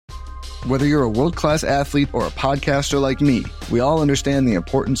Whether you're a world-class athlete or a podcaster like me, we all understand the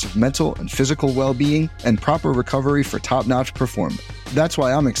importance of mental and physical well-being and proper recovery for top-notch performance. That's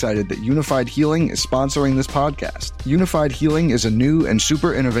why I'm excited that Unified Healing is sponsoring this podcast. Unified Healing is a new and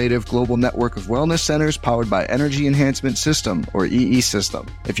super innovative global network of wellness centers powered by Energy Enhancement System, or EE System.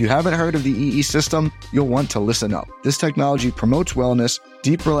 If you haven't heard of the EE System, you'll want to listen up. This technology promotes wellness,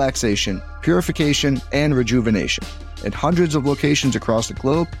 deep relaxation, purification, and rejuvenation. In hundreds of locations across the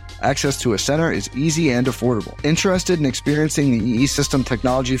globe, access to a center is easy and affordable. Interested in experiencing the EE System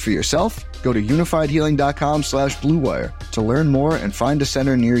technology for yourself? Go to unifiedhealing.com/bluewire to learn more and find a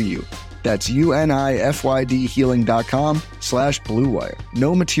center near you. That's unifydhealing.com/bluewire.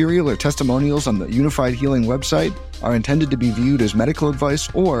 No material or testimonials on the Unified Healing website are intended to be viewed as medical advice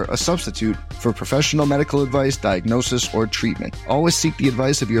or a substitute for professional medical advice, diagnosis, or treatment. Always seek the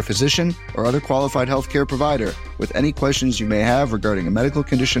advice of your physician or other qualified healthcare provider with any questions you may have regarding a medical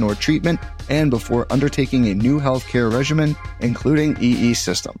condition or treatment and before undertaking a new healthcare regimen, including EE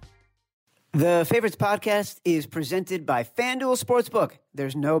System. The Favorites podcast is presented by FanDuel Sportsbook.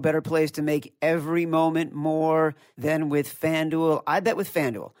 There's no better place to make every moment more than with FanDuel. I bet with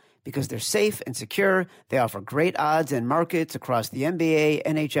FanDuel because they're safe and secure. They offer great odds and markets across the NBA,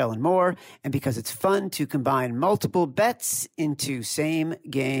 NHL, and more. And because it's fun to combine multiple bets into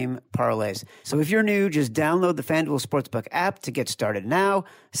same-game parlays. So if you're new, just download the FanDuel Sportsbook app to get started now.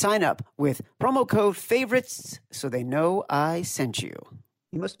 Sign up with promo code FAVORITES so they know I sent you.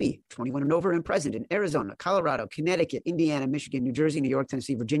 You must be 21 and over and present in Arizona, Colorado, Connecticut, Indiana, Michigan, New Jersey, New York,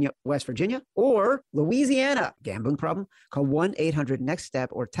 Tennessee, Virginia, West Virginia, or Louisiana. Gambling problem? Call 1-800-NEXT-STEP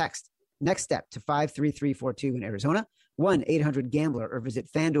or text NEXT STEP to 53342 in Arizona, 1-800-GAMBLER, or visit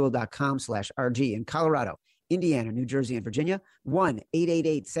FanDuel.com/RG in Colorado, Indiana, New Jersey, and Virginia,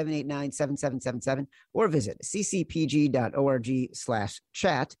 1-888-789-7777, or visit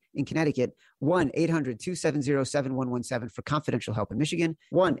ccpg.org/chat in Connecticut, 1-800-270-7117 for confidential help in Michigan,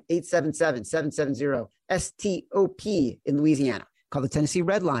 1-877-770-STOP in Louisiana. Call the Tennessee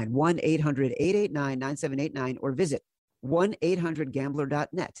Red Line, 1-800-889-9789, or visit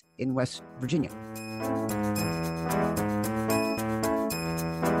 1-800-GAMBLER.net in West Virginia.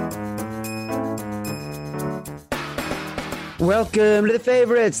 Welcome to The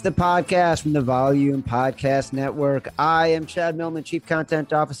Favorites, the podcast from the Volume Podcast Network. I am Chad Millman, Chief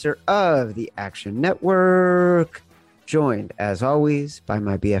Content Officer of the Action Network, joined, as always, by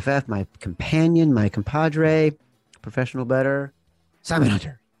my BFF, my companion, my compadre, professional bettor, Simon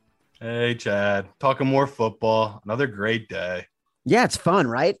Hunter. Hey, Chad. Talking more football. Another great day. Yeah, it's fun,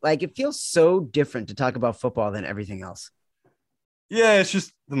 right? Like, it feels so different to talk about football than everything else. Yeah, it's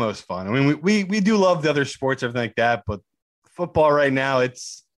just the most fun. I mean, we do love the other sports, everything like that, but football right now,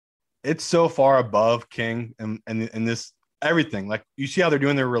 it's so far above King and this everything. Like, you see how they're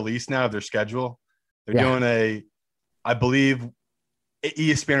doing their release now of their schedule. They're doing I believe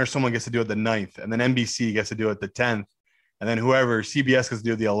ESPN or someone gets to do it the 9th, and then NBC gets to do it the 10th, and then whoever, CBS gets to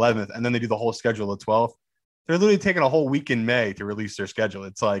do it the 11th, and then they do the whole schedule the 12th. They're literally taking a whole week in May to release their schedule.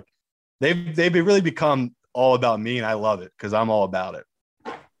 It's like they've really become all about me, and I love it because I'm all about it.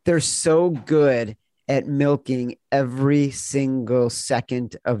 They're so good at milking every single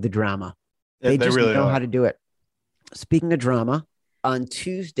second of the drama. They just really know are. how to do it. Speaking of drama, on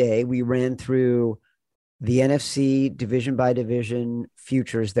Tuesday, we ran through the NFC division by division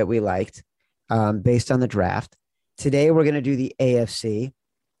futures that we liked based on the draft. Today, we're going to do the AFC.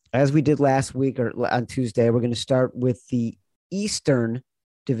 As we did last week or on Tuesday, we're going to start with the Eastern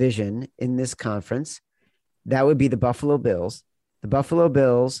division in this conference. That would be the Buffalo Bills. The Buffalo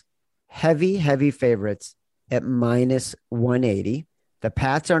Bills, heavy favorites at -180. The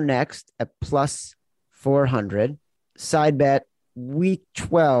Pats are next at +400. Side bet, week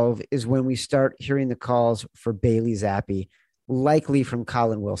 12 is when we start hearing the calls for Bailey Zappi, likely from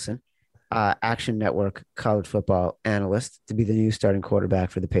Colin Wilson, Action Network college football analyst, to be the new starting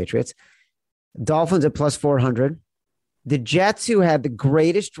quarterback for the Patriots. Dolphins at +400. The Jets, who had the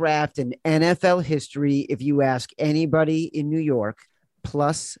greatest draft in NFL history, if you ask anybody in New York,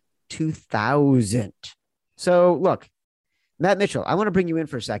 +2,000. So look, Matt Mitchell, I want to bring you in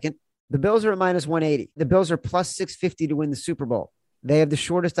for a second. The Bills are at -180. The Bills are +650 to win the Super Bowl. They have the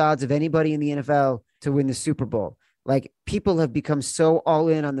shortest odds of anybody in the NFL to win the Super Bowl. Like, people have become so all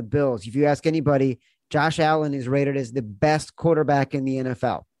in on the Bills. If you ask anybody, Josh Allen is rated as the best quarterback in the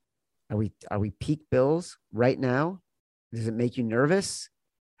NFL. Are we peak Bills right now? Does it make you nervous?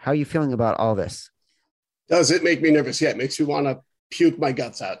 How are you feeling about all this? Does it make me nervous? Yeah, it makes me want to puke my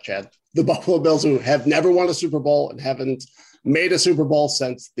guts out, Chad. The Buffalo Bills, who have never won a Super Bowl and haven't made a Super Bowl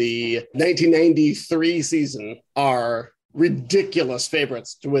since the 1993 season, are ridiculous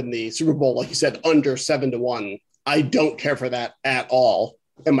favorites to win the Super Bowl, like you said, under 7-1. I don't care for that at all.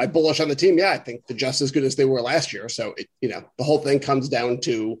 Am I bullish on the team? Yeah, I think they're just as good as they were last year. So, the whole thing comes down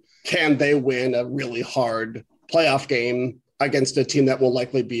to, can they win a really hard playoff game against a team that will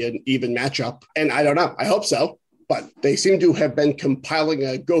likely be an even matchup? And I don't know. I hope so. But they seem to have been compiling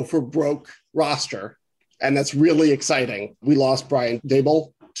a go for broke roster. And that's really exciting. We lost Brian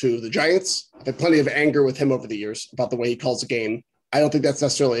Daboll to the Giants. I've had plenty of anger with him over the years about the way he calls a game. I don't think that's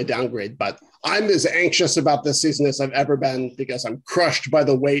necessarily a downgrade, but I'm as anxious about this season as I've ever been because I'm crushed by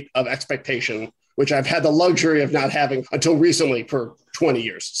the weight of expectation, which I've had the luxury of not having until recently for 20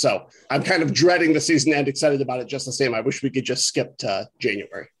 years. So I'm kind of dreading the season and excited about it just the same. I wish we could just skip to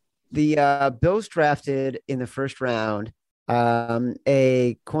January. The Bills drafted in the first round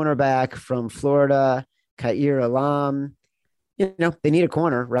a cornerback from Florida, Kair Elam. They need a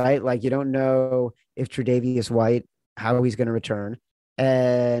corner, right? Like, you don't know if Tre'Davious White, how he's going to return.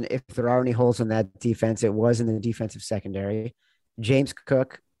 And if there are any holes in that defense, it was in the defensive secondary. James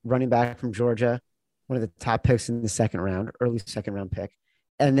Cook, running back from Georgia, one of the top picks in the second round, early second round pick.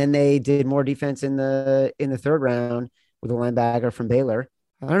 And then they did more defense in the third round with a linebacker from Baylor.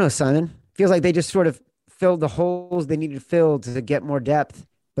 I don't know, Simon. Feels like they just sort of filled the holes they needed filled to get more depth,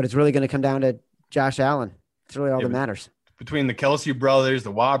 but it's really going to come down to Josh Allen. It's really all that matters. Between the Kelsey brothers,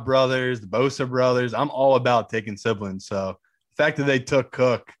 the Watt brothers, the Bosa brothers, I'm all about taking siblings. So the fact that they took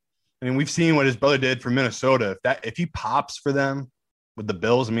Cook, I mean, we've seen what his brother did for Minnesota. If he pops for them with the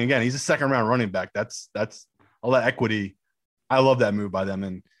Bills, I mean, again, he's a second round running back. That's all that equity. I love that move by them.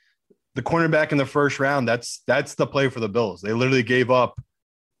 And the cornerback in the first round, that's the play for the Bills. They literally gave up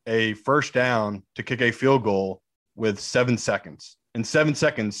a first down to kick a field goal with 7 seconds. In 7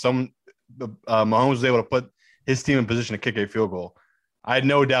 seconds, Mahomes was able to put his team in position to kick a field goal. I had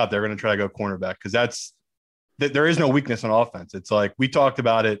no doubt they're going to try to go cornerback because there is no weakness on offense. It's like we talked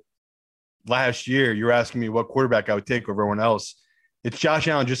about it last year. You were asking me what quarterback I would take over everyone else. It's Josh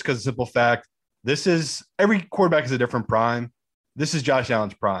Allen just because of the simple fact every quarterback is a different prime. This is Josh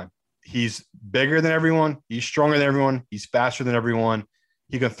Allen's prime. He's bigger than everyone. He's stronger than everyone. He's faster than everyone.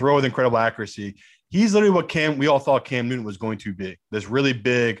 He can throw with incredible accuracy. He's literally what we all thought Cam Newton was going to be. This really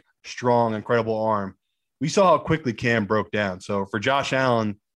big, strong, incredible arm. We saw how quickly Cam broke down. So for Josh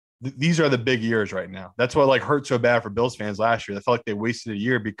Allen, these are the big years right now. That's what hurt so bad for Bills fans last year. They felt like they wasted a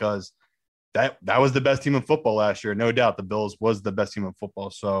year because that was the best team in football last year. No doubt the Bills was the best team in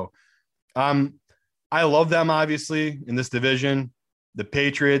football. So I love them, obviously, in this division. The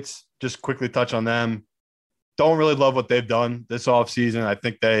Patriots, just quickly touch on them. Don't really love what they've done this offseason. I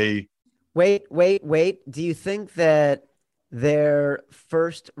think they – Wait. Do you think that their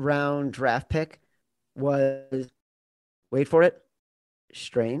first round draft pick was – wait for it –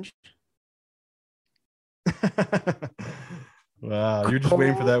 strange? Wow, you're just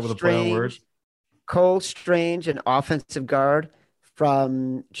waiting for that with a play on words. Cole Strange, an offensive guard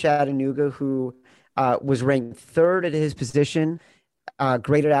from Chattanooga who was ranked third at his position,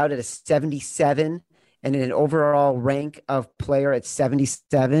 graded out at a 77, and in an overall rank of player at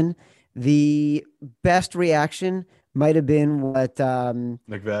 77. The best reaction might have been what Sean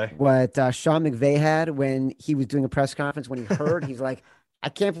McVay had when he was doing a press conference. When he heard, he's like, I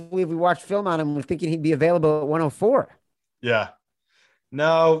can't believe we watched film on him. We're thinking he'd be available at 104. Yeah.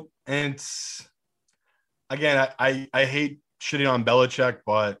 No, and again, I hate shitting on Belichick,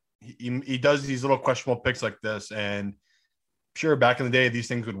 but he does these little questionable picks like this. And sure, back in the day, these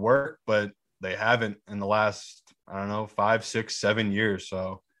things would work, but they haven't in the last, 5, 6, 7 years.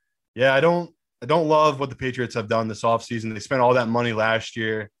 So, yeah, I don't love what the Patriots have done this offseason. They spent all that money last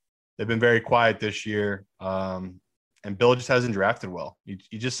year. They've been very quiet this year. And Bill just hasn't drafted well.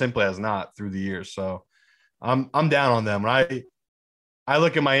 He just simply has not through the years. So I'm down on them. When I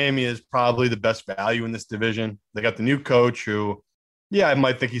look at Miami as probably the best value in this division. They got the new coach who, yeah, I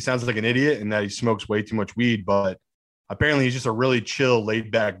might think he sounds like an idiot and that he smokes way too much weed, but apparently he's just a really chill,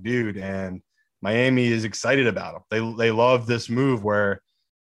 laid back dude. And Miami is excited about him. They love this move where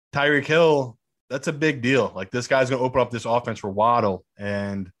Tyreek Hill, that's a big deal. Like, this guy's going to open up this offense for Waddle.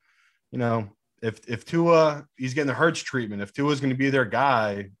 And, if Tua, he's getting the Hurts treatment, if Tua's going to be their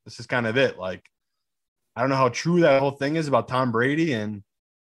guy, this is kind of it. Like, I don't know how true that whole thing is about Tom Brady and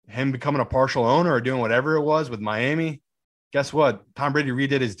him becoming a partial owner or doing whatever it was with Miami. Guess what? Tom Brady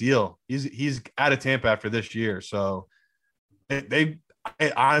redid his deal. He's out of Tampa after this year. So I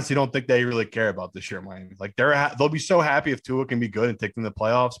honestly don't think they really care about this year, Miami. Like, they'll be so happy if Tua can be good and take them to the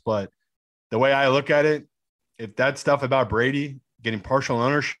playoffs. But the way I look at it, if that stuff about Brady getting partial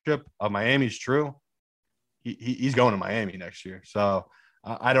ownership of Miami is true, he's going to Miami next year. So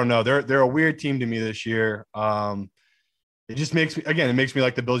I don't know. They're a weird team to me this year. it just makes me, again, it makes me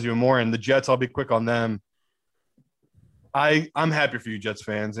like the Bills even more. And the Jets, I'll be quick on them. I'm happy for you Jets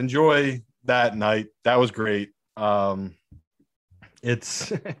fans. Enjoy that night. That was great.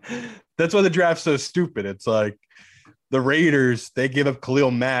 It's that's why the draft's so stupid. It's like the Raiders, they give up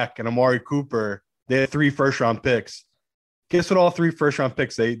Khalil Mack and Amari Cooper. They had 3 first-round picks. Guess what all 3 first-round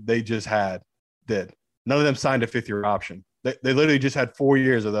picks they just did? None of them signed a 5th-year option. They literally just had 4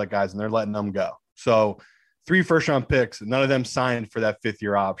 years of that guys, and they're letting them go. So 3 first-round picks, none of them signed for that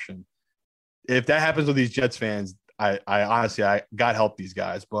 5th-year option. If that happens with these Jets fans, I honestly, God help these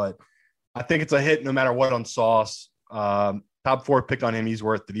guys. But I think it's a hit no matter what on Sauce. Top 4 pick on him. He's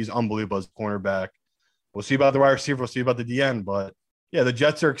worth it. He's unbelievable as a cornerback. We'll see about the wide receiver. We'll see about the DN. But, yeah, the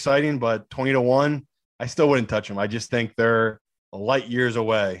Jets are exciting, but 20-1, I still wouldn't touch them. I just think they're light years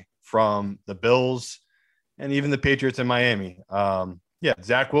away from the Bills and even the Patriots in Miami. Yeah,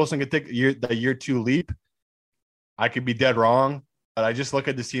 Zach Wilson could take the year 2 leap. I could be dead wrong, but I just look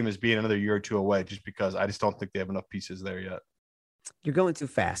at this team as being another year or 2 away just because I just don't think they have enough pieces there yet. You're going too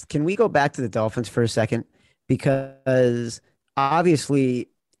fast. Can we go back to the Dolphins for a second? Because obviously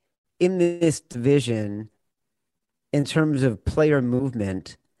in this division, in terms of player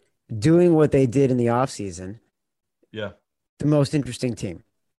movement, doing what they did in the offseason, yeah, the most interesting team.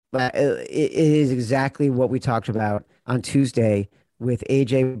 It is exactly what we talked about on Tuesday with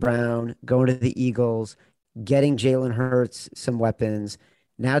A.J. Brown going to the Eagles, getting Jalen Hurts some weapons.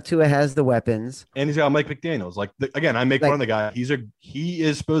 Now Tua has the weapons. And he's got Mike McDaniels. Again, I make fun of the guy. He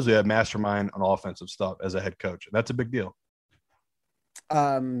is supposedly a mastermind on offensive stuff as a head coach. That's a big deal.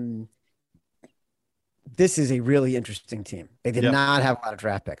 This is a really interesting team. They did not have a lot of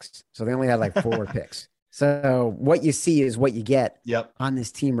draft picks, so they only had like 4 picks. So what you see is what you get on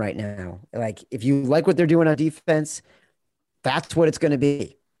this team right now. Like, if you like what they're doing on defense, that's what it's going to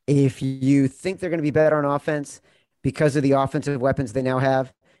be. If you think they're going to be better on offense because of the offensive weapons they now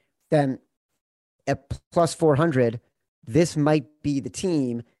have, then at plus 400, this might be the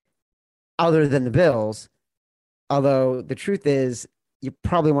team other than the Bills. Although the truth is, you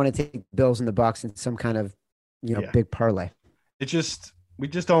probably want to take Bills and the Bucs in some kind of, big parlay. We just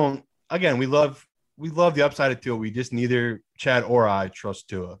don't. Again, we love the upside of Tua. We just neither Chad or I trust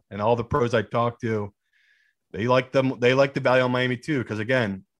Tua. And all the pros I talk to, they like them. They like the value on Miami too, because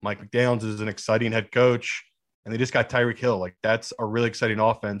again, Mike McDaniels is an exciting head coach, and they just got Tyreek Hill. Like, that's a really exciting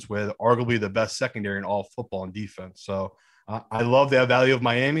offense with arguably the best secondary in all football and defense. So I love the value of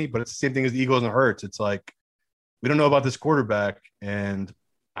Miami, but it's the same thing as the Eagles and Hurts. It's like, we don't know about this quarterback, and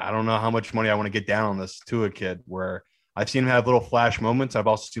I don't know how much money I want to get down on this Tua kid, where I've seen him have little flash moments. I've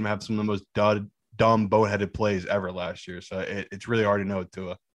also seen him have some of the most dumb, boneheaded plays ever last year. So it's really hard to know with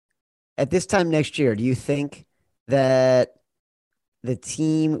Tua. At this time next year, do you think that the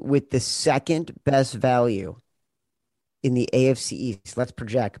team with the second best value in the AFC East, let's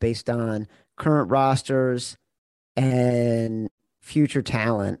project based on current rosters and future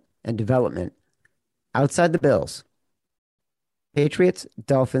talent and development, outside the Bills, Patriots,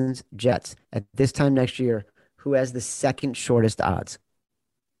 Dolphins, Jets, at this time next year, who has the second shortest odds?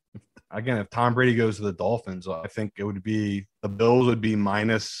 Again, if Tom Brady goes to the Dolphins, I think it would be the Bills would be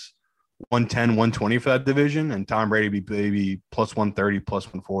minus 110, 120 for that division, and Tom Brady would be maybe plus 130, plus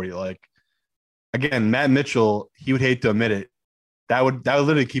 140. Like, again, Matt Mitchell, he would hate to admit it. That would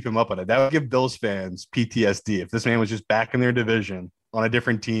literally keep him up on it. That would give Bills fans PTSD if this man was just back in their division on a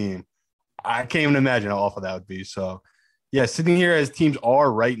different team. I can't even imagine how awful that would be. So, yeah, sitting here as teams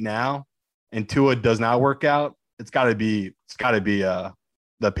are right now, and Tua does not work out, it's got to be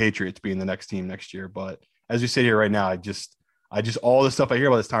the Patriots being the next team next year. But as we sit here right now, I just all the stuff I hear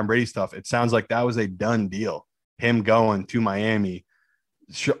about this Tom Brady stuff, it sounds like that was a done deal. Him going to Miami,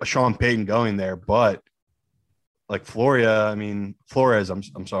 Sean Payton going there, but like Flores,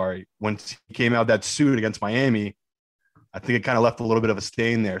 I'm sorry, when he came out that suit against Miami, I think it kind of left a little bit of a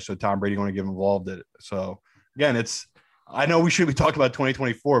stain there. So Tom Brady going to get involved in it. So again, I know we should be talking about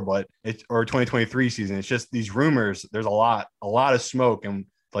 2024, or 2023 season. It's just these rumors. There's a lot of smoke. And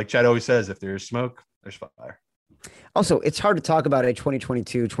like Chad always says, if there's smoke, there's fire. Also, it's hard to talk about a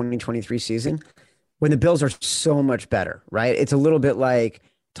 2022, 2023 season when the Bills are so much better, right? It's a little bit like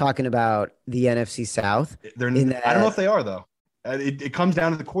talking about the NFC South. I don't know if they are, though. It comes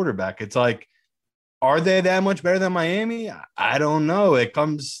down to the quarterback. It's like, are they that much better than Miami? I don't know. It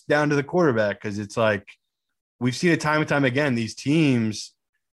comes down to the quarterback, because it's like we've seen it time and time again. These teams,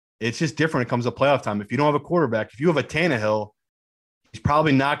 it's just different. It comes to playoff time. If you don't have a quarterback, if you have a Tannehill, he's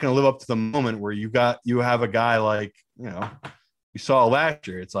probably not going to live up to the moment where you have a guy like, you saw last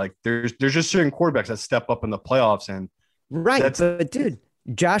year. It's like there's just certain quarterbacks that step up in the playoffs. And right. But dude,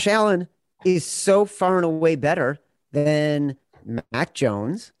 Josh Allen is so far and away better then Mac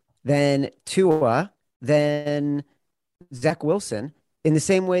Jones, then Tua, then Zach Wilson, in the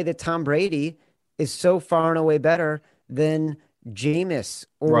same way that Tom Brady is so far and away better than Jameis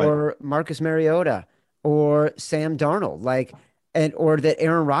Right. or Marcus Mariota or Sam Darnold, like, and or that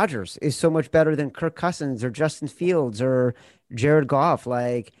Aaron Rodgers is so much better than Kirk Cousins or Justin Fields or Jared Goff.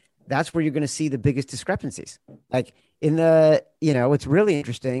 Like, that's where you're going to see the biggest discrepancies. Like in the, it's really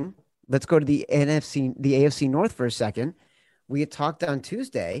interesting. Let's go to the AFC North for a second. We had talked on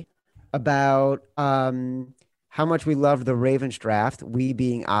Tuesday about how much we loved the Ravens draft, we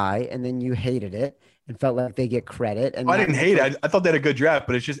being and then you hated it and felt like they get credit. And I didn't hate it. I thought they had a good draft,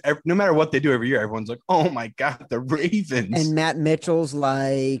 but it's just no matter what they do every year, everyone's like, "Oh my god, the Ravens!" And Matt Mitchell's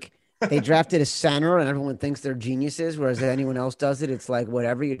like, they drafted a center, and everyone thinks they're geniuses, whereas if anyone else does it, it's like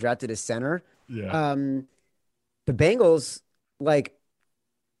whatever. You drafted a center. Yeah. The Bengals like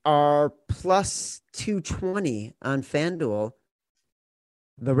are plus 220 on FanDuel.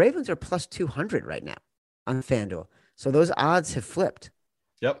 The Ravens are plus 200 right now on FanDuel. So those odds have flipped.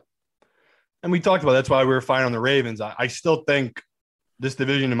 Yep. And we talked about that's why we were fine on the Ravens. I still think this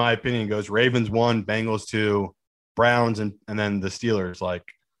division, in my opinion, goes Ravens 1, Bengals 2, Browns, and then the Steelers. Like,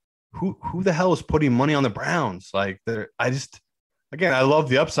 who the hell is putting money on the Browns? Like, I love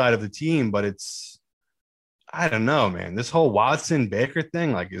the upside of the team, but I don't know, man. This whole Watson Baker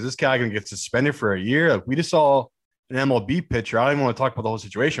thing, like, is this guy going to get suspended for a year? Like, we just saw an MLB pitcher. I don't even want to talk about the whole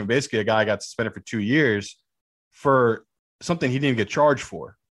situation. Basically, a guy got suspended for 2 years for something he didn't get charged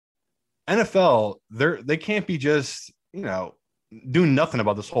for. NFL, they can't be just, doing nothing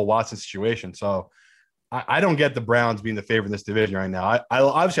about this whole Watson situation. So I don't get the Browns being the favorite in this division right now. I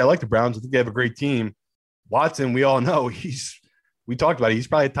obviously like the Browns. I think they have a great team. Watson, we all know we talked about it. He's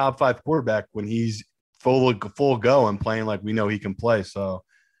probably a top 5 quarterback when he's full go and playing like we know he can play. So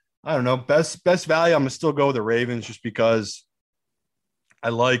I don't know. Best value, I'm gonna still go with the Ravens just because I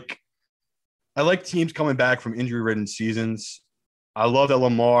like teams coming back from injury-ridden seasons. I love that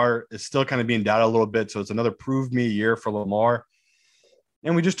Lamar is still kind of being doubted a little bit, so it's another prove me year for Lamar.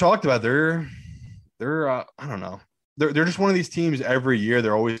 And we just talked about they're I don't know. They're just one of these teams every year.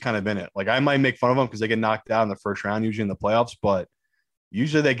 They're always kind of in it. Like, I might make fun of them because they get knocked out in the first round, usually in the playoffs, but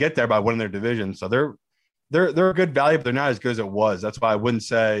usually they get there by winning their division. So they're a good value, but they're not as good as it was. That's why I wouldn't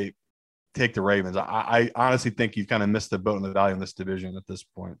say take the Ravens. I honestly think you've kind of missed the boat in the value in this division at this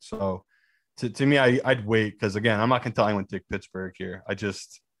point. So to me, I'd wait because, again, I'm not going to tell anyone to take Pittsburgh here.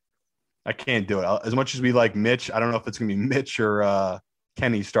 I can't do it. As much as we like Mitch, I don't know if it's going to be Mitch or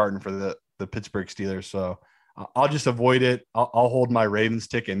Kenny starting for the Pittsburgh Steelers. So I'll just avoid it. I'll hold my Ravens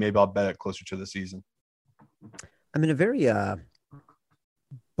ticket. Maybe I'll bet it closer to the season. I'm in a very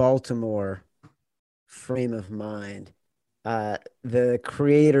Baltimore frame of mind. The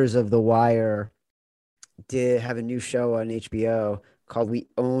creators of The Wire did have a new show on HBO called We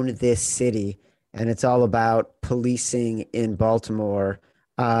Own This City, and it's all about policing in Baltimore.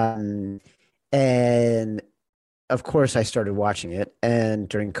 And of course, I started watching it, and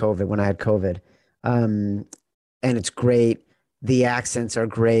during COVID, when I had COVID, and it's great. The accents are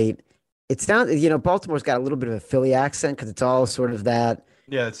great. It sounds, Baltimore's got a little bit of a Philly accent because it's all sort of that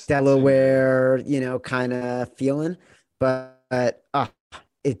it's Delaware, kind of feeling. But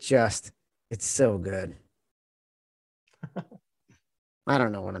it's so good. I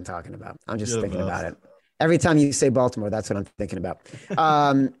don't know what I'm talking about. I'm just thinking about it. Every time you say Baltimore, that's what I'm thinking about.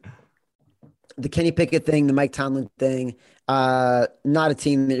 The Kenny Pickett thing, the Mike Tomlin thing, not a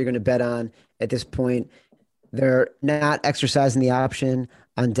team that you're going to bet on at this point. They're not exercising the option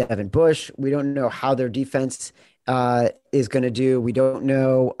on Devin Bush. We don't know how their defense is going to do. We don't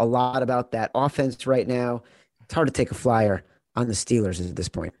know a lot about that offense right now. It's hard to take a flyer on the Steelers at this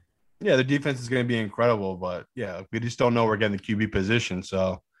point. Yeah, the defense is going to be incredible, but yeah, we just don't know we're getting the QB position.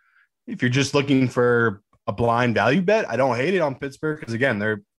 So if you're just looking for a blind value bet, I don't hate it on Pittsburgh because, again,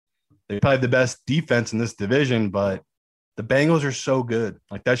 they're probably the best defense in this division, but the Bengals are so good.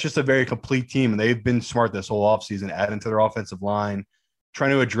 Like, that's just a very complete team, and they've been smart this whole offseason, adding to their offensive line,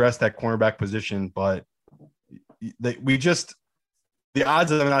 trying to address that cornerback position. But the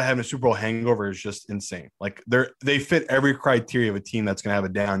odds of them not having a Super Bowl hangover is just insane. Like, they fit every criteria of a team that's going to have a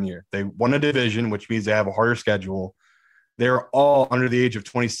down year. They won a division, which means they have a harder schedule. They're all under the age of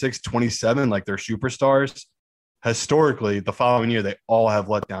 26, 27, like they're superstars. Historically, the following year, they all have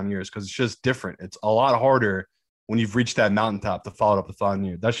letdown years because it's just different. It's a lot harder when you've reached that mountaintop to follow it up the following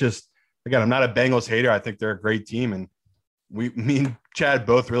year. That's just, again, I'm not a Bengals hater. I think they're a great team. And me and Chad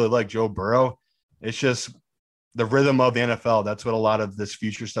both really like Joe Burrow. It's just the rhythm of the NFL. That's what a lot of this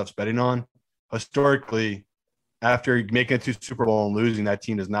future stuff's betting on. Historically, after making it to Super Bowl and losing, that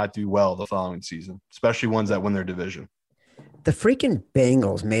team does not do well the following season, especially ones that win their division. The freaking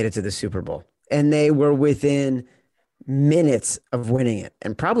Bengals made it to the Super Bowl, and they were within minutes of winning it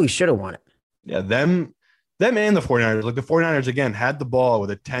and probably should have won it. Yeah, them and the 49ers. Like the 49ers, again, had the ball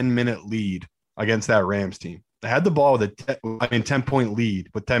with a 10-minute lead against that Rams team. They had the ball with a 10-point lead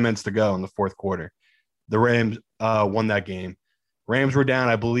with 10 minutes to go in the fourth quarter. The Rams won that game. Rams were down,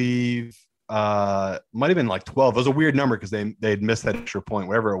 I believe, might have been like 12. It was a weird number because they'd missed that extra point,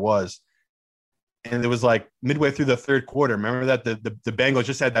 whatever it was. And it was like midway through the third quarter. Remember that the Bengals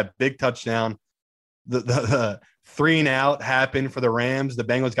just had that big touchdown. The 3-and-out happened for the Rams. The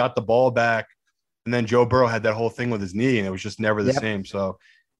Bengals got the ball back, and then Joe Burrow had that whole thing with his knee, and it was just never the same. So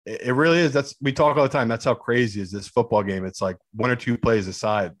it really is. We talk all the time. That's how crazy is this football game. It's like one or two plays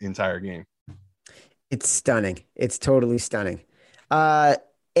aside the entire game. It's stunning. It's totally stunning.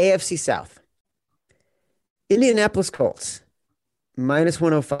 AFC South. Indianapolis Colts,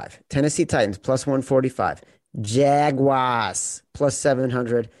 -105. Tennessee Titans, +145. Jaguars,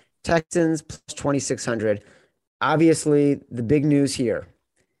 +700. Texans, +2,600. Obviously, the big news here.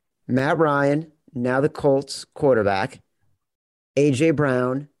 Matt Ryan, now the Colts quarterback. A.J.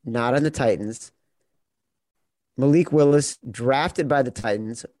 Brown, not on the Titans. Malik Willis, drafted by the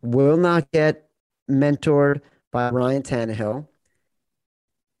Titans, will not get mentored by Ryan Tannehill.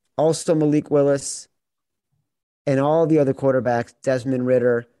 Also, Malik Willis and all the other quarterbacks, Desmond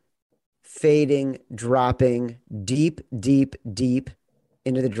Ridder, fading, dropping deep, deep, deep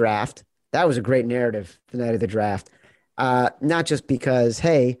into the draft. That was a great narrative the night of the draft. Not just because,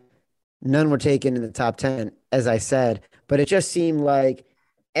 hey, none were taken in the top 10, as I said, but it just seemed like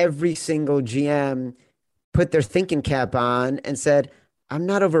every single GM put their thinking cap on and said, I'm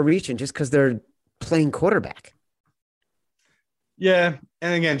not overreaching just because they're playing quarterback. Yeah.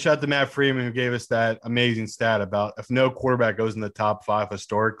 And again, shout out to Matt Freeman, who gave us that amazing stat about if no quarterback goes in the top 5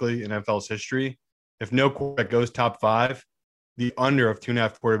 historically in NFL's history, if no quarterback goes top 5, the under of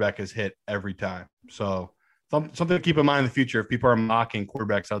 2.5 quarterback is hit every time. So something to keep in mind in the future. If people are mocking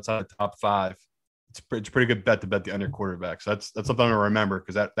quarterbacks outside the top 5, it's a pretty good bet to bet the under quarterback. So that's something to remember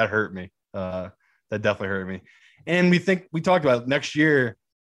because that hurt me. That definitely hurt me. And we talked about next year.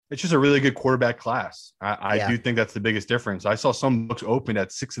 It's just a really good quarterback class. I do think that's the biggest difference. I saw some books open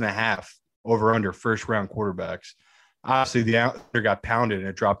at 6.5 over under first round quarterbacks. Obviously, the under got pounded and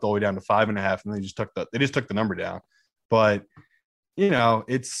it dropped all the way down to 5.5, and they just took the number down. But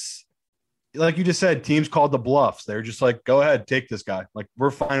it's like you just said, teams called the bluffs. They're just like, go ahead, take this guy. Like,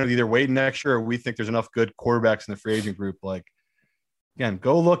 we're fine with either waiting next year or we think there's enough good quarterbacks in the free agent group. Like, again,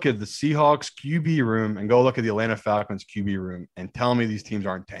 go look at the Seahawks QB room and go look at the Atlanta Falcons QB room and tell me these teams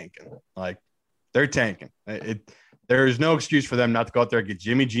aren't tanking. Like, they're tanking. There is no excuse for them not to go out there and get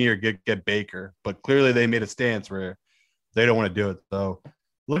Jimmy G or get Baker. But clearly they made a stance where they don't want to do it. So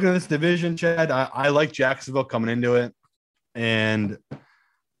looking at this division, Chad, I like Jacksonville coming into it. And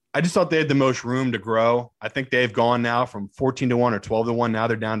I just thought they had the most room to grow. I think they've gone now from 14-1 or 12-1. Now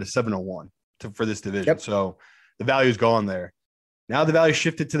they're down to 7-1 for this division. Yep. So the value's gone there. Now the value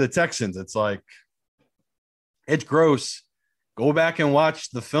shifted to the Texans. It's like, it's gross. Go back and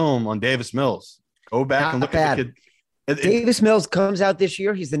watch the film on Davis Mills. Go back and look at the kid. Davis Mills comes out this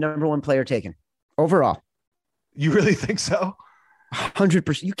year. He's the number 1 player taken overall. You really think so?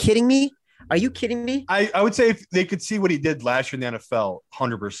 100%. You kidding me? Are you kidding me? I would say if they could see what he did last year in the NFL,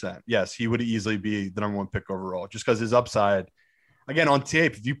 100%. Yes, he would easily be the number 1 pick overall just because his upside, again, on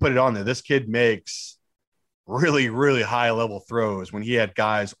tape, if you put it on there, this kid makes really, really high level throws when he had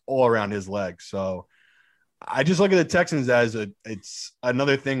guys all around his legs. So I just look at the Texans as it's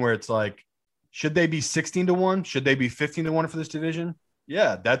another thing where it's like, should they be 16-1? Should they be 15-1 for this division?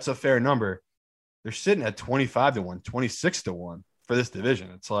 Yeah, that's a fair number. They're sitting at 25-1, 26-1 for this division.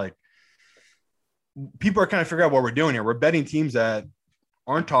 It's like, people are kind of figuring out what we're doing here. We're betting teams that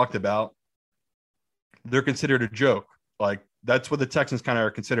aren't talked about. They're considered a joke. Like, that's what the Texans kind of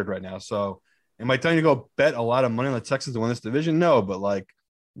are considered right now. So am I telling you to go bet a lot of money on the Texans to win this division? No, but like,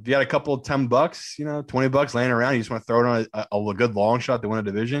 if you got a couple of $10, $20 laying around, you just want to throw it on a good long shot to win a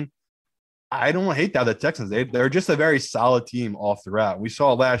division. I don't hate that. The Texans, they're just a very solid team all throughout. We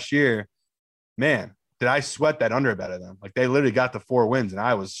saw last year, man, did I sweat that under bet of them? Like, they literally got the 4 wins and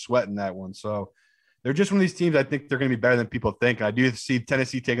I was sweating that one. So they're just one of these teams. I think they're going to be better than people think. I do see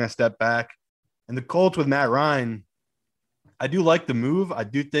Tennessee taking a step back, and the Colts with Matt Ryan. I do like the move. I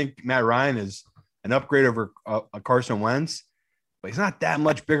do think Matt Ryan is an upgrade over Carson Wentz, but he's not that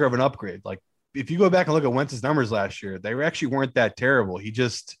much bigger of an upgrade. Like, if you go back and look at Wentz's numbers last year, they actually weren't that terrible. He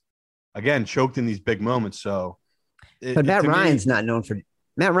just, again, choked in these big moments. So, but Matt Ryan's not known for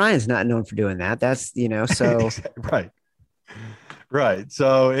Matt Ryan's not known for doing that. That's, so Right. Right.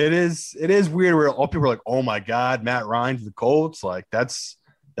 So it is weird where all people are like, oh my God, Matt Ryan to the Colts. Like that's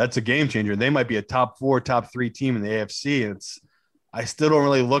a game changer. They might be a top 4, top 3 team in the AFC. And I still don't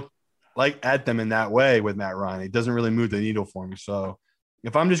really look like at them in that way with Matt Ryan. It doesn't really move the needle for me. So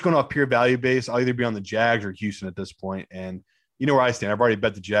if I'm just going off pure value base, I'll either be on the Jags or Houston at this point. And you know where I stand. I've already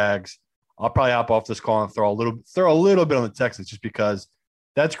bet the Jags. I'll probably hop off this call and throw a little bit on the Texans just because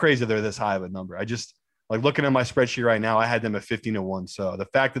that's crazy they're this high of a number. I just like looking at my spreadsheet right now, I had them at 15-1. So the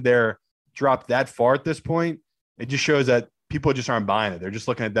fact that they're dropped that far at this point, it just shows that people just aren't buying it. They're just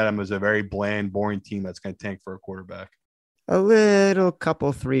looking at them as a very bland, boring team that's going to tank for a quarterback. a little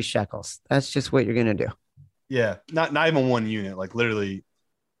couple 3 shekels. That's just what you're going to do. Yeah, not even 1 unit, like literally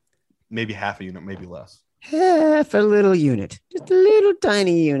maybe half a unit, maybe less. Half a little unit, just a little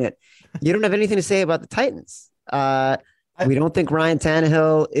tiny unit. You don't have anything to say about the Titans. We don't think Ryan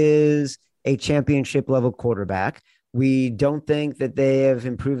Tannehill is a championship level quarterback. We don't think that they have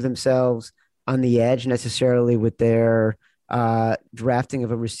improved themselves on the edge necessarily with their drafting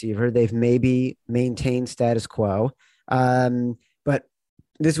of a receiver. They've maybe maintained status quo. But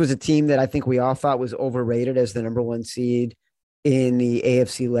this was a team that I think we all thought was overrated as the number 1 seed in the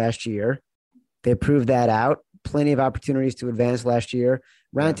AFC last year. They proved that out. Plenty of opportunities to advance last year.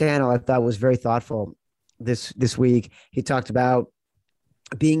 Ryan Tannehill, I thought, was very thoughtful this week. He talked about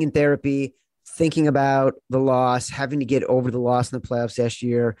being in therapy, thinking about the loss, having to get over the loss in the playoffs last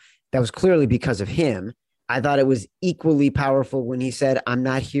year. That was clearly because of him. I thought it was equally powerful when he said, I'm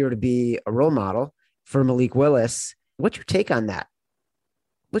not here to be a role model for Malik Willis. What's your take on that?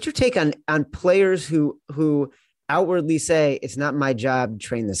 What's your take on players who outwardly say, it's not my job to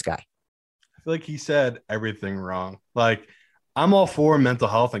train this guy? I feel like he said everything wrong. Like, I'm all for mental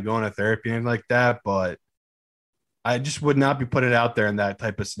health and going to therapy and like that, but I just would not be putting it out there in that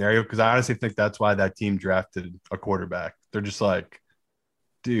type of scenario because I honestly think that's why that team drafted a quarterback. They're just like,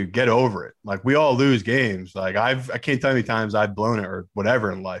 dude, get over it. Like, we all lose games. Like, I can't tell you how many times I've blown it or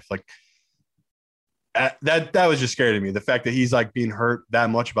whatever in life. Like, that was just scary to me. The fact that he's like being hurt that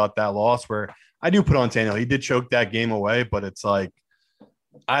much about that loss, where I do put on Tannehill. He did choke that game away, but it's like,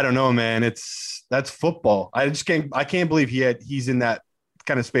 I don't know, man. That's football. I can't believe he's in that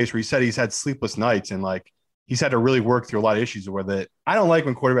kind of space where he said he's had sleepless nights and like he's had to really work through a lot of issues with it. I don't like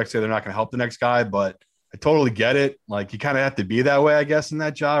when quarterbacks say they're not going to help the next guy, but I totally get it. Like, you kind of have to be that way, I guess, in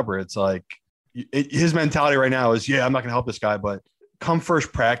that job where it's like his mentality right now is, yeah, I'm not going to help this guy, but come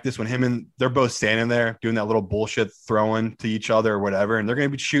first practice when they're both standing there doing that little bullshit throwing to each other or whatever, and they're going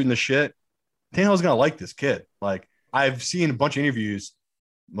to be shooting the shit. Tannehill's going to like this kid. Like, I've seen a bunch of interviews.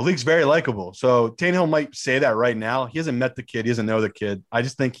 Malik's very likable. So Tannehill might say that right now. He hasn't met the kid. He doesn't know the kid. I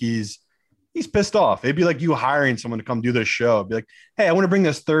just think he's pissed off. It'd be like you hiring someone to come do this show. It'd be like, hey, I want to bring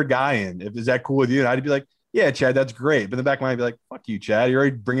this third guy in. Is that cool with you? And I'd be like, yeah, Chad, that's great. But in the back of my mind, I'd be like, fuck you, Chad. You're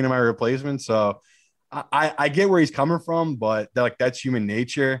already bringing in my replacement. So I get where he's coming from, but that's human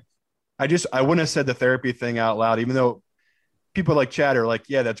nature. I wouldn't have said the therapy thing out loud, even though people like Chad are like,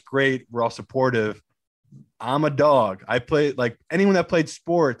 yeah, that's great. We're all supportive. I'm a dog. I play like anyone that played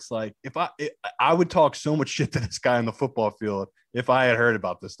sports. Like, if I would talk so much shit to this guy on the football field if I had heard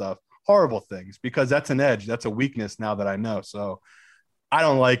about this stuff, horrible things, because that's an edge. That's a weakness now that I know. So I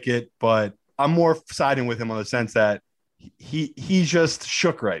don't like it, but I'm more siding with him on the sense that he's just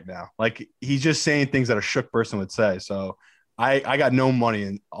shook right now. Like, he's just saying things that a shook person would say. So I got no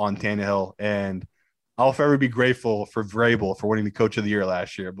money on Tannehill, and I'll forever be grateful for Vrabel for winning the Coach of the Year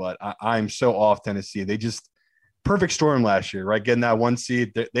last year. But I'm so off Tennessee. They just perfect storm last year, right? Getting that 1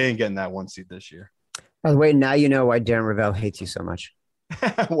 seed. They ain't getting that 1 seed this year. By the way, now you know why Darren Ravel hates you so much.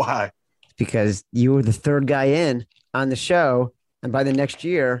 Why? Because you were the third guy in on the show, and by the next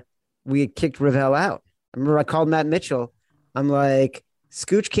year, we had kicked Ravel out. I remember I called Matt Mitchell. I'm like,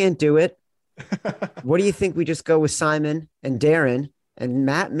 Scooch can't do it. What do you think we just go with Simon and Darren? And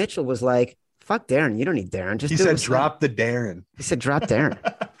Matt Mitchell was like, fuck Darren. You don't need Darren. Just he said, drop the Darren. He said, drop Darren.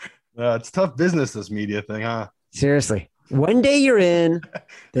 It's tough business, this media thing, huh? Seriously. One day you're in,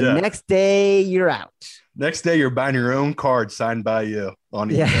 the next day you're out. Next day you're buying your own card signed by you on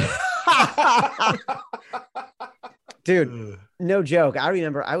eBay. Dude, no joke. I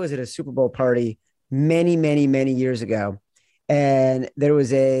remember I was at a Super Bowl party many, many, many years ago. And there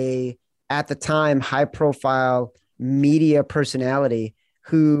was at the time, high profile media personality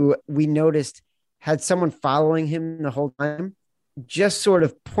who we noticed had someone following him the whole time, just sort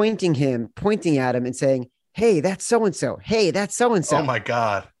of pointing at him and saying, hey, that's so-and-so. Hey, that's so-and-so. Oh my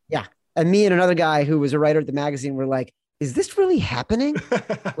God. Yeah. And me and another guy who was a writer at the magazine were like, is this really happening?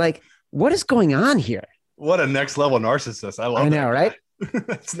 Like, what is going on here? What a next level narcissist. I know, right?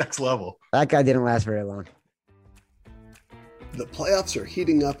 That's next level. That guy didn't last very long. The playoffs are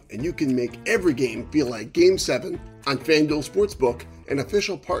heating up, and you can make every game feel like Game 7 on FanDuel Sportsbook, an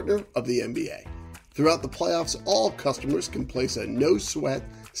official partner of the NBA. Throughout the playoffs, all customers can place a no-sweat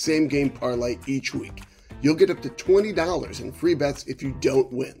same-game parlay each week. You'll get up to $20 in free bets if you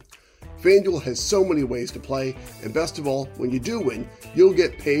don't win. FanDuel has so many ways to play, and best of all, when you do win, you'll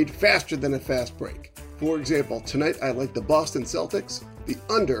get paid faster than a fast break. For example, tonight I like the Boston Celtics, the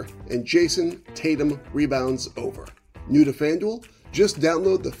under, and Jason Tatum rebounds over. New to FanDuel? Just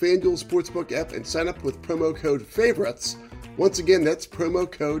download the FanDuel Sportsbook app and sign up with promo code FAVORITES. Once again, that's promo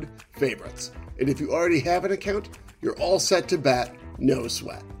code FAVORITES. And if you already have an account, you're all set to bat, no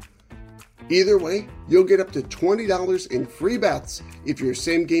sweat. Either way, you'll get up to $20 in free bets if your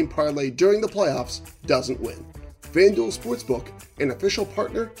same-game parlay during the playoffs doesn't win. FanDuel Sportsbook, an official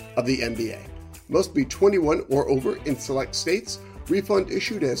partner of the NBA. Must be 21 or over in select states. Refund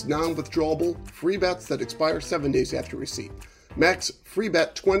issued as non-withdrawable free bets that expire 7 days after receipt. Max free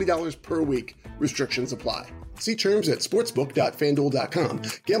bet $20 per week. Restrictions apply. See terms at sportsbook.fanduel.com.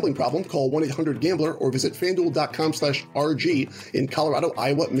 Gambling problem? Call 1-800-GAMBLER or visit fanduel.com/RG. In Colorado,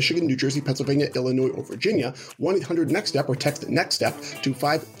 Iowa, Michigan, New Jersey, Pennsylvania, Illinois, or Virginia, 1-800-NEXT-STEP or text NEXT-STEP to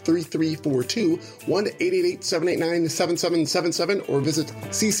 53342, 1-888-789-7777 or visit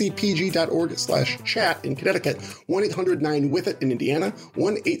ccpg.org/chat in Connecticut, 1-800-9-WITH-IT in Indiana,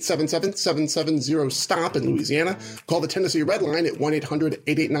 1-877-770-STOP in Louisiana. Call the Tennessee Red Line at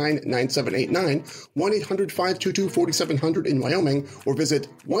 1-800-889-9789, 1-800-522-4700 in Wyoming, or visit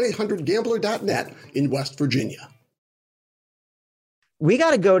 1-800-GAMBLER.net in West Virginia. We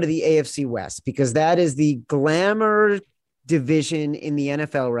got to go to the AFC West because that is the glamour division in the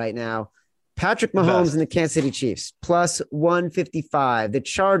NFL right now. Patrick Mahomes and the Kansas City Chiefs, plus 155. The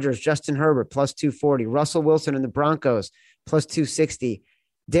Chargers, Justin Herbert, plus 240. Russell Wilson and the Broncos, plus 260.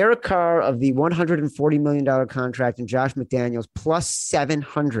 Derek Carr of the $140 million contract and Josh McDaniels, plus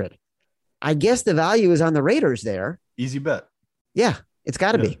 700. I guess the value is on the Raiders there. Easy bet. Yeah, it's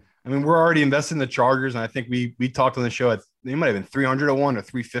got to be. I mean, we're already invested in the Chargers, and I think we talked on the show at they might have been 300-1 or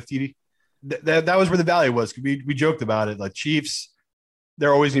 350. That was where the value was. We joked about it. Like Chiefs,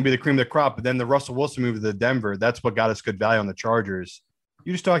 they're always going to be the cream of the crop, but then the Russell Wilson move to Denver, that's what got us good value on the Chargers.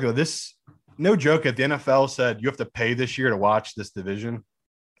 You just talked about this. No joke, if the NFL said you have to pay this year to watch this division,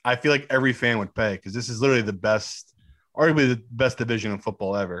 I feel like every fan would pay because this is literally the best, arguably the best division in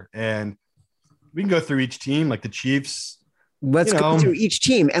football ever. And we can go through each team, like the Chiefs. Let's go through each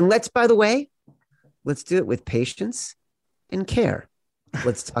team. And by the way, let's do it with patience and care.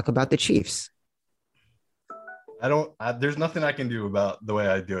 Let's talk about the Chiefs. There's nothing I can do about the way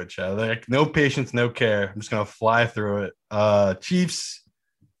I do it, Chad. Like, no patience, no care. I'm just going to fly through it. Chiefs,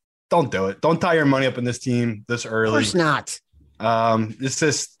 don't do it. Don't tie your money up in this team this early. Of course not.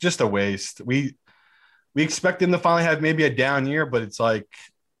 It's just a waste. We expect them to finally have maybe a down year, but it's like,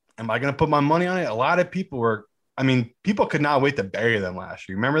 am I going to put my money on it? A lot of people people could not wait to bury them last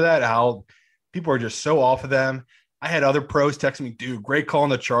year. Remember that? How people are just so off of them. I had other pros texting me, dude, great call on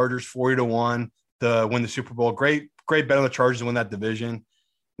the Chargers, 40-1 to win the Super Bowl. Great bet on the Chargers to win that division.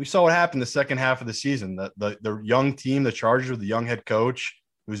 We saw what happened the second half of the season. The young team, the Chargers with the young head coach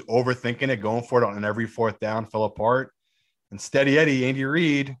who was overthinking it, going for it on every fourth down, fell apart. And Steady Eddie, Andy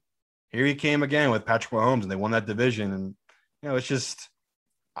Reid, here he came again with Patrick Mahomes, and they won that division. And, it's just –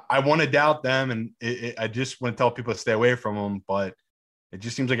 I want to doubt them, and I just want to tell people to stay away from them, but it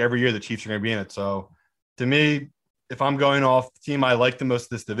just seems like every year the Chiefs are going to be in it. So, to me, if I'm going off the team I like the most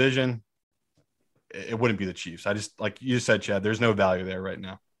this division, it wouldn't be the Chiefs. I just, like you said, Chad, there's no value there right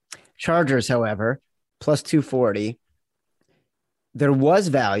now. Chargers, however, plus 240. There was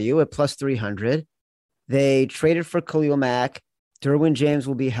value at plus 300. They traded for Khalil Mack. Derwin James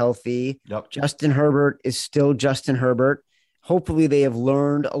will be healthy. Yep. Justin Herbert is still Justin Herbert. Hopefully they have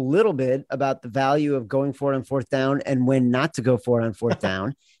learned a little bit about the value of going for it on fourth down and when not to go for it on fourth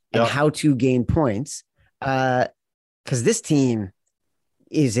down and how to gain points. Because this team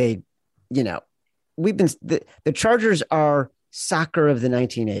is the Chargers are soccer of the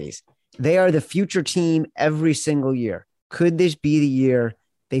 1980s. They are the future team every single year. Could this be the year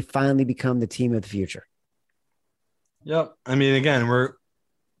they finally become the team of the future? Yep. I mean, again,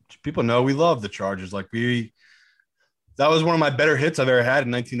 people know we love the Chargers. That was one of my better hits I've ever had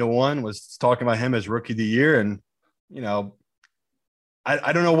in 1901 was talking about him as rookie of the year. And,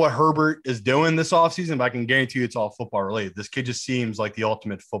 I don't know what Herbert is doing this offseason, but I can guarantee you it's all football related. This kid just seems like the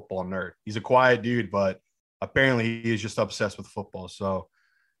ultimate football nerd. He's a quiet dude, but apparently he is just obsessed with football. So,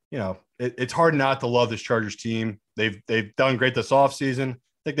 it's hard not to love this Chargers team. They've done great this offseason. I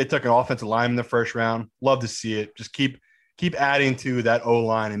think they took an offensive lineman in the first round. Love to see it. Just keep keep adding to that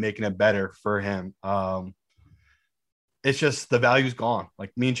O-line and making it better for him. It's just the value's gone.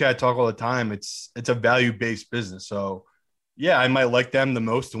 Like me and Chad talk all the time. It's a value-based business. So yeah, I might like them the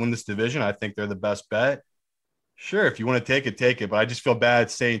most to win this division. I think they're the best bet. Sure, if you want to take it, take it. But I just feel bad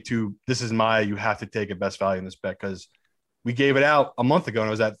saying you have to take a best value in this bet because we gave it out a month ago and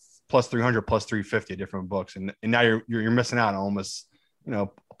it was at plus 300, plus 350 different books. And now you're missing out on almost,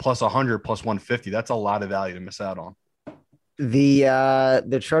 plus 100, plus 150. That's a lot of value to miss out on.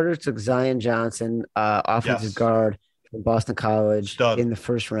 The Chargers took Zion Johnson, offensive guard from Boston College in the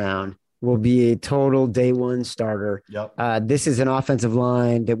first round. Will be a total day one starter. Yep. This is an offensive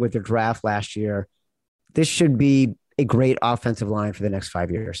line that with their draft last year, this should be a great offensive line for the next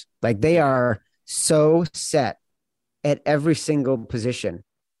 5 years. Like they are so set at every single position.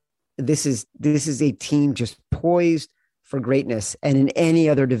 This is a team just poised for greatness. And in any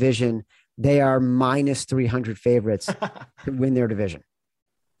other division, they are minus 300 favorites to win their division.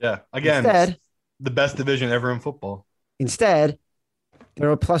 Yeah. Again, the best division ever in football. Instead,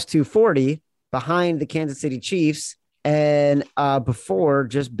 they're a plus 240 behind the Kansas City Chiefs and before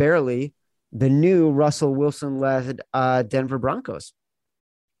just barely the new Russell Wilson-led Denver Broncos.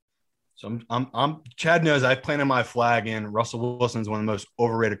 So I'm Chad knows I planted my flag in. Russell Wilson's one of the most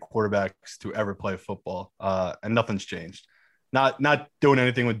overrated quarterbacks to ever play football, and nothing's changed. Not doing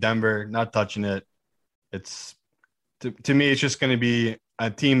anything with Denver, not touching it. It's to me, it's just going to be a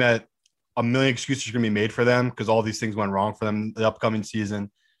team that a million excuses are going to be made for them because all these things went wrong for them the upcoming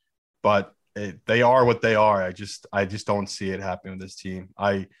season. But they are what they are. I just don't see it happening with this team.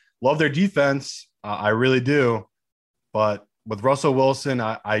 I love their defense. I really do. But with Russell Wilson,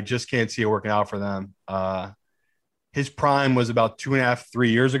 I just can't see it working out for them. His prime was about 2.5, 3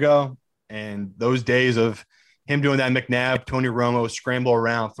 years ago. And those days of him doing that McNabb, Tony Romo, scramble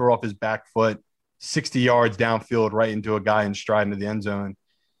around, throw off his back foot, 60 yards downfield right into a guy in stride into the end zone.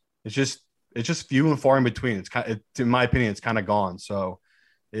 It's just few and far in between. In my opinion, it's kind of gone. So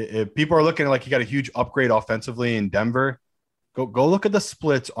if people are looking at like he got a huge upgrade offensively in Denver, go look at the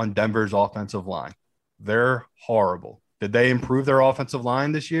splits on Denver's offensive line. They're horrible. Did they improve their offensive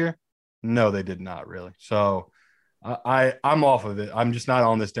line this year? No, they did not really. So I'm off of it. I'm just not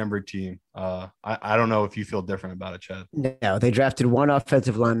on this Denver team. I don't know if you feel different about it, Chad. No, they drafted one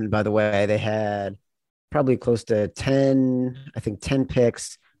offensive lineman, by the way. They had probably close to 10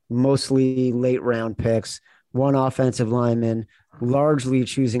 picks, mostly late round picks, one offensive lineman, largely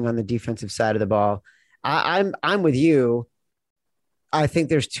choosing on the defensive side of the ball. I'm with you. I think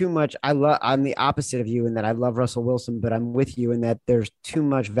there's too much. I'm the opposite of you in that I love Russell Wilson, but I'm with you in that there's too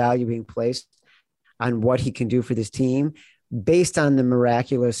much value being placed on what he can do for this team based on the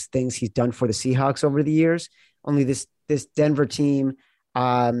miraculous things he's done for the Seahawks over the years. Only this Denver team,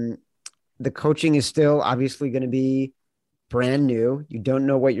 the coaching is still obviously going to be brand new. You don't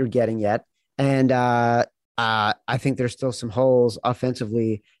know what you're getting yet. And I think there's still some holes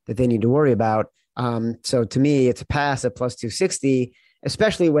offensively that they need to worry about. So to me, it's a pass at plus 260,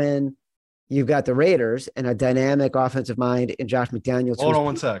 especially when you've got the Raiders and a dynamic offensive mind in Josh McDaniels. Hold on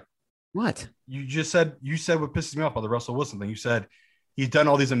one sec. What? You said what pisses me off about the Russell Wilson thing. You said he's done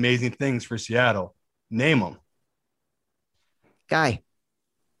all these amazing things for Seattle. Name them. Guy.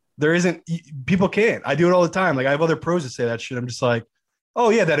 There isn't – people can't. I do it all the time. Like I have other pros that say that shit. I'm just like, oh,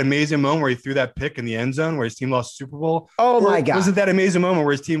 yeah, that amazing moment where he threw that pick in the end zone where his team lost the Super Bowl. Oh, my God. Was it that amazing moment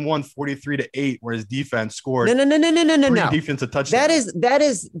where his team won 43-8 where his defense scored No. defensive touchdowns?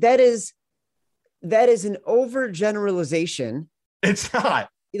 That is an overgeneralization. It's not.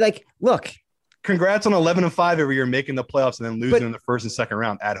 Like, look. Congrats on 11-5 every year, making the playoffs and then losing in the first and second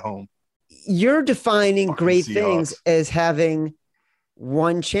round at home. You're defining Fucking great Seahawks. things as having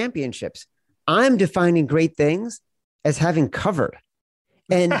won championships. I'm defining great things as having covered.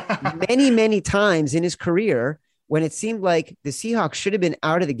 And many, many times in his career, when it seemed like the Seahawks should have been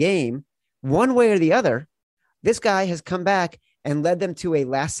out of the game, one way or the other, this guy has come back and led them to a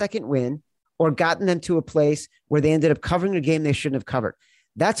last-second win or gotten them to a place where they ended up covering a game they shouldn't have covered.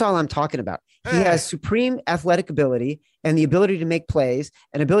 That's all I'm talking about. He has supreme athletic ability and the ability to make plays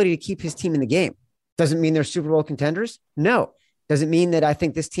and ability to keep his team in the game. Doesn't mean they're Super Bowl contenders? No. Does it mean that I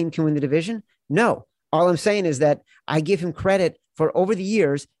think this team can win the division? No. All I'm saying is that I give him credit for over the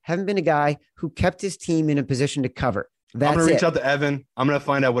years having been a guy who kept his team in a position to cover. That's I'm going to reach out to Evan. I'm going to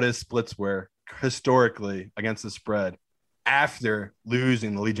find out what his splits were historically against the spread after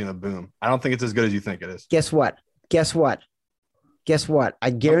losing the Legion of Boom. I don't think it's as good as you think it is. Guess what? I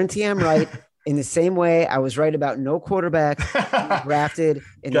guarantee I'm right. In the same way I was right about no quarterback drafted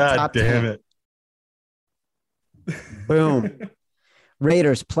in the top 10. God damn it. Boom.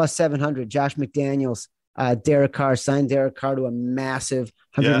 Raiders plus 700. Josh McDaniels Derek Carr, signed Derek Carr to a massive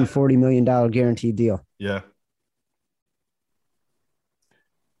 $140 million guaranteed deal. Yeah.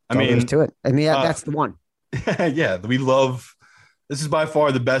 I mean, to it. I mean, that's the one. Yeah, we love. This is by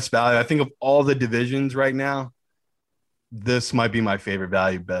far the best value. I think of all the divisions right now, this might be my favorite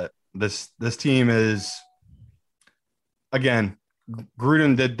value bet. This team is, again,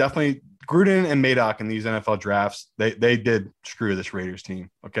 Gruden and Madoff in these NFL drafts. They did screw this Raiders team.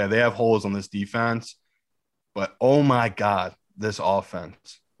 Okay, they have holes on this defense, but oh my God, this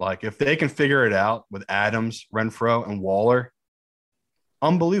offense! Like if they can figure it out with Adams, Renfro, and Waller,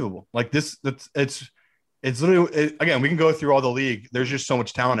 unbelievable. Like this, it's literally, again, we can go through all the league. There's just so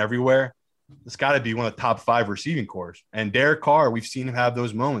much talent everywhere. It's got to be one of the top 5 receiving cores. And Derek Carr, we've seen him have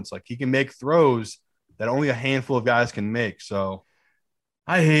those moments. Like he can make throws that only a handful of guys can make. So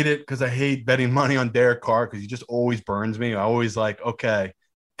I hate it because I hate betting money on Derek Carr because he just always burns me. I always like, okay.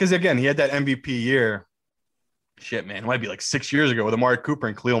 Because again, he had that MVP year. Shit, man. It might be like 6 years ago with Amari Cooper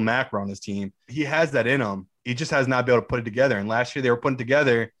and Khalil Mack were on his team. He has that in him. He just has not been able to put it together. And last year they were putting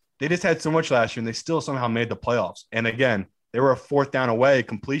together. They just had so much last year, and they still somehow made the playoffs. And again, they were a 4th down away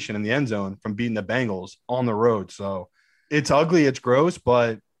completion in the end zone from beating the Bengals on the road. So it's ugly, it's gross,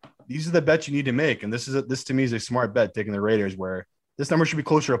 but these are the bets you need to make. And this to me is a smart bet taking the Raiders, where this number should be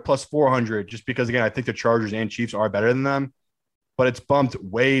closer to plus 400, just because again I think the Chargers and Chiefs are better than them, but it's bumped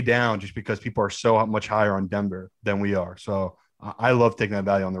way down just because people are so much higher on Denver than we are. So I love taking that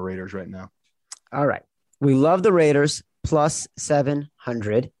value on the Raiders right now. All right, we love the Raiders plus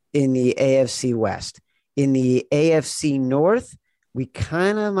 700. In the AFC West. In the AFC North, we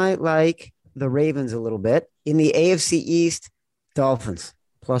kind of might like the Ravens a little bit. In the AFC East, Dolphins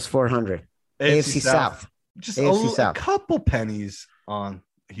plus 400. AFC South. Just a couple pennies on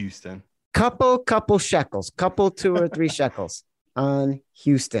Houston. Couple shekels. Couple 2 or 3 shekels on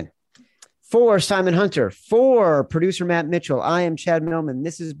Houston. For Simon Hunter, for producer Matt Mitchell, I am Chad Millman.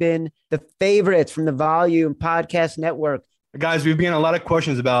 This has been the Favorites from the Volume Podcast Network. Guys, we've been getting a lot of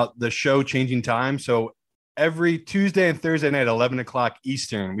questions about the show changing time. So every Tuesday and Thursday night at 11 o'clock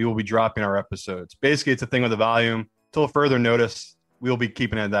Eastern, we will be dropping our episodes. Basically, it's a thing with the Volume. Till further notice, we'll be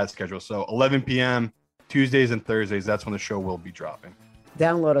keeping it at that schedule. So 11 p.m. Tuesdays and Thursdays, that's when the show will be dropping.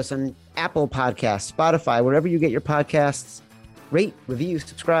 Download us on Apple Podcasts, Spotify, wherever you get your podcasts. Rate, review,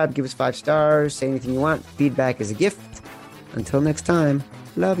 subscribe, give us 5 stars, say anything you want. Feedback is a gift. Until next time,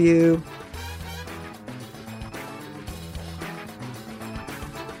 love you.